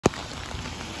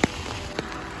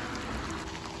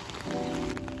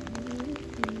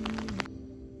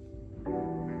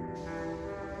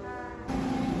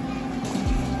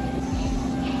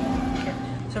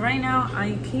right now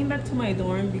I came back to my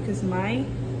dorm because my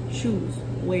shoes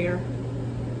were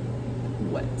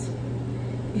wet.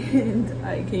 And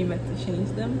I came back to change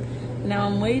them. Now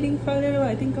I'm waiting for a little.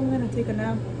 I think I'm gonna take a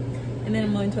nap. And then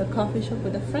I'm going to a coffee shop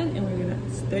with a friend and we're gonna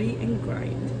study and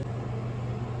grind.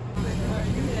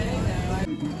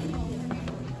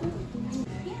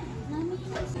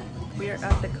 We are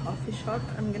at the coffee shop.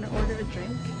 I'm gonna order a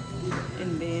drink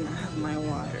and then I have my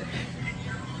water.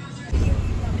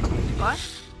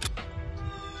 What?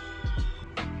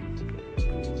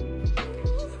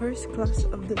 First class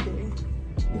of the day.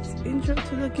 It's intro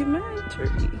to documentary.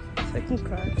 Second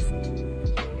class,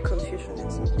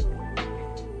 Confucianism.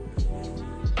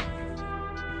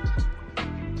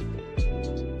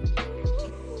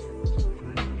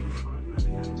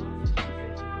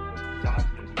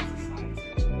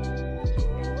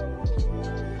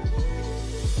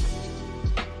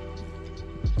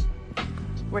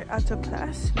 We're out of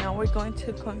class. Now we're going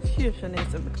to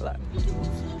Confucianism class.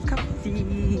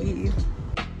 Coffee.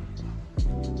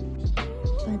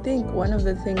 I think one of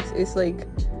the things is like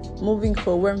moving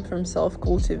forward from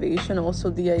self-cultivation, also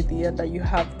the idea that you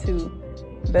have to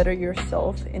better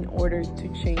yourself in order to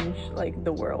change like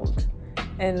the world.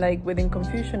 And like within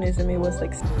Confucianism, it was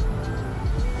like,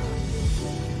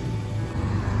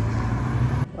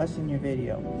 what's in your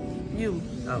video? you.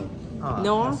 Oh,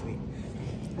 Noah? that's me.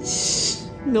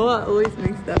 Noah always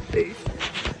makes that face.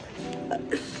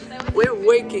 We're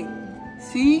working.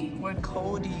 See? We're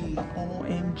coding.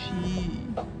 OMG.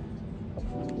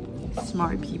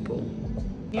 Smart people.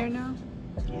 Here now?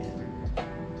 Yeah.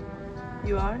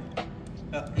 You are?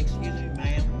 Excuse me,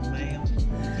 ma'am.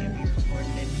 Can't be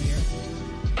recording in here.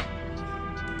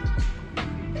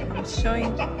 I'm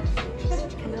showing.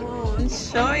 No, I'm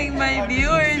showing my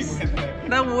viewers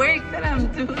the work that I'm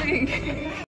doing.